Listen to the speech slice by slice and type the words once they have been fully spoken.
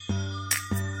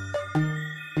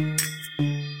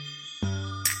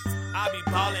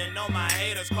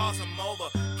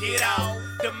get out.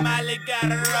 The Molly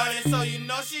got her rolling, so you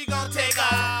know she gon' take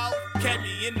off. Catch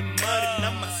me in the mud and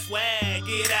I'ma swag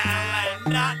it out.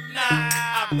 Like nah,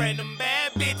 I bring them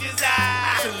bad bitches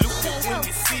out. Salute you when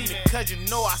you see me, cause you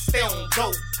know I stay on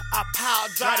go. I power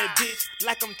drive the ditch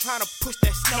like I'm tryna push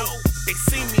that snow. They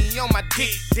see me on my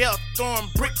dick, they'll throwing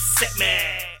bricks at me.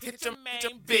 Hit your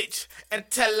bitch and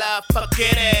tell her fuck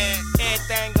it in.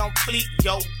 Everything on fleek,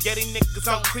 yo. Yeah, these niggas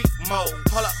on creep mode.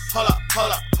 Hold up.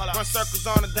 Run circles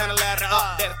on and down the ladder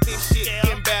up. That thick shit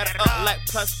getting better up. Like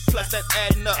plus, that's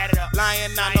adding up.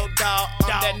 Lying, I no dog.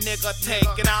 I'm that nigga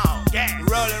taking off.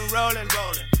 Rolling.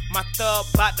 My thug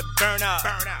bout to burn up.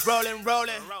 Rolling.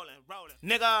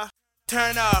 Nigga,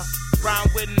 turn up. Brown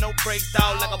with no brake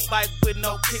dog, like a bike with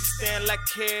no kickstand. Like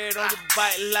carrot on the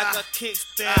bike, like a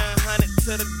kickstand. 100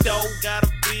 to the dough, gotta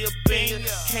be a bean.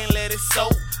 Can't let it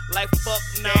soak, like fuck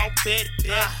now, bet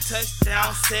that.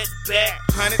 Touchdown, set back.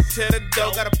 100 to the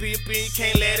dough, gotta be a bean.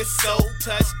 Can't let it soak.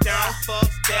 Touchdown, fuck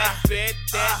that, bet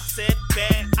that, set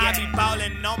back. I be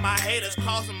ballin' on my haters,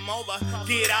 cross them over,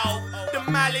 get off. The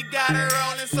Molly got her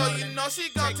rolling, so you know she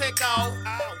gon' take off.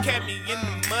 Catch me in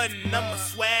the mud and I'ma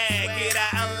swag it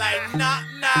out. I'm like, nah,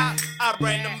 I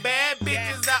bring them bad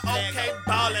bitches out. Okay,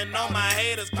 ballin' on my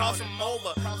haters, cross them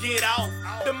over, get off.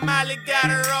 The Molly got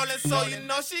her rolling, so you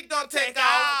know she gon' take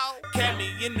off. Catch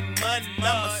me in the mud and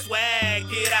I'ma swag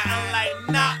it out. I'm like,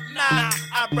 nah,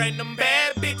 I bring them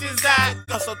bad bitches out.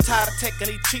 I'm so tired of taking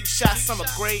these cheap shots, I'm a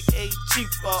grade A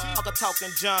cheaper. Uncle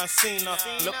talking John Cena,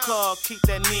 look up, keep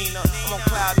that Nina. I'm on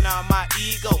cloud now, my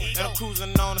ego, and I'm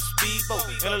cruising on a speedboat.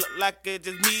 And it look like it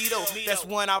just me though. That's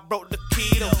when I broke the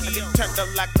keto. I get turned up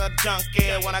like a junkie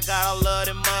when I got all of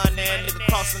the money. Nigga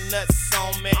crossing nuts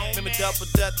on me, make me double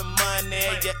the money.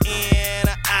 You're in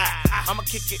or out, I'ma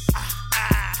kick it.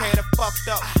 Can't have fucked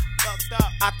up.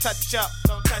 I touch up,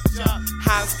 don't touch up.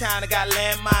 Hines kinda got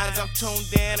landmines. I'm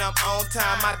tuned in, I'm on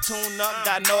time. I tune up,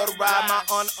 got no to ride. My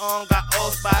on got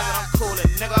old spies, and I'm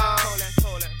coolin',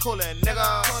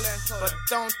 nigga. But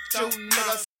don't you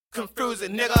niggas confuse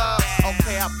it, nigga.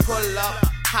 Okay, I pull up,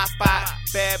 hop out,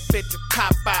 bad bitch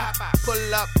pop out.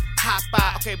 Pull up, hop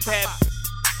out, okay, bad.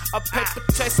 A paper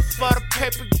chaser for the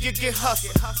paper, you get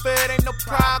hustled. But it ain't no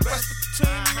progress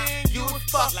between me and you,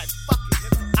 fuck like fuck it.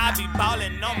 I be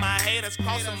ballin' on my haters,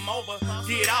 cross them over,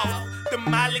 get off. The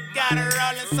Molly got her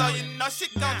rollin', so you know she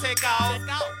gon' take off.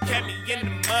 Catch me in the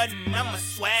mud and I'ma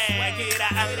swag it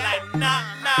out. I'm like, nah,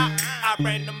 I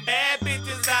bring them bad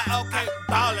bitches out. Okay,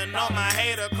 ballin' on my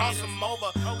haters, cross them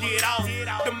over, get off.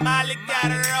 The Molly got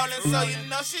her rollin', so you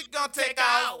know she gon' take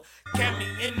off. Catch me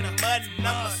in the mud and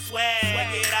I'ma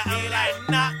swag it out. I'm like,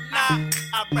 nah,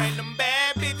 I bring them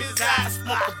bad bitches out. I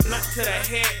smoke a blunt to the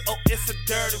head, oh, it's a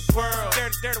dirty world.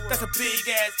 That's a big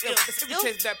ass ill. If you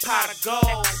chase that pot of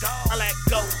gold, I like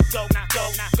go,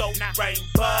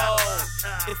 rainbow.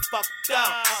 It's fucked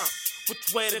up.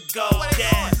 Which way to go?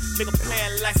 Yeah, nigga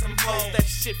playing like some hoes. That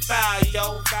shit foul,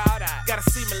 yo. Gotta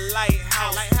see my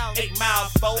lighthouse. 8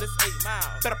 miles, folks.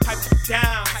 Better pipe it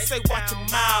down. Say watch your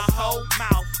mouth, ho.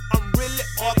 I'm really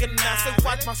organized. Say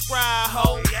watch my scribe,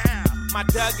 ho. My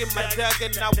Dougie,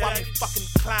 now watch me fucking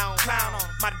clown.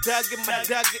 My Dougie, I'm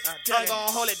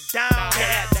gon' hold it down.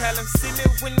 Yeah, tell him see me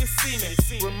when you see me.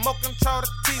 Remote control the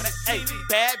TV. Hey,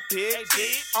 bad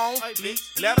bitch, on fleek.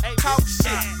 Let her talk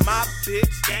shit. My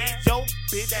bitch, yo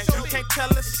bitch, you can't tell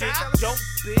her shit. Yo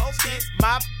bitch,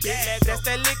 my bitch, that's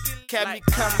that licky. Kept me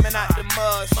coming out the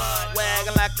mud,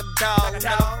 wagging like a dog.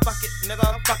 Nigga,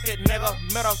 fuck it, nigga.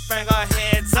 Middle finger,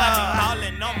 heads up. I be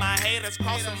ballin' on my haters,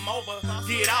 cross them over,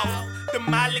 get off. The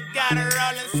Molly got her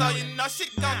rollin', so you know she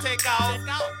gon' take off.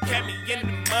 Catch me in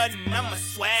the mud and I'ma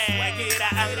swag it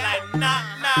out. I'm like, nah,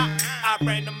 I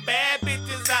bring them bad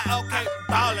bitches out. Okay,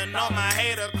 ballin' on my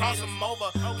haters, cross them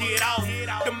over, get off.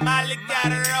 The Molly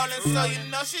got her rollin', so you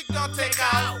know she gon' take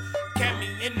off. Catch me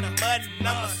in the mud and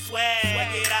I'ma swag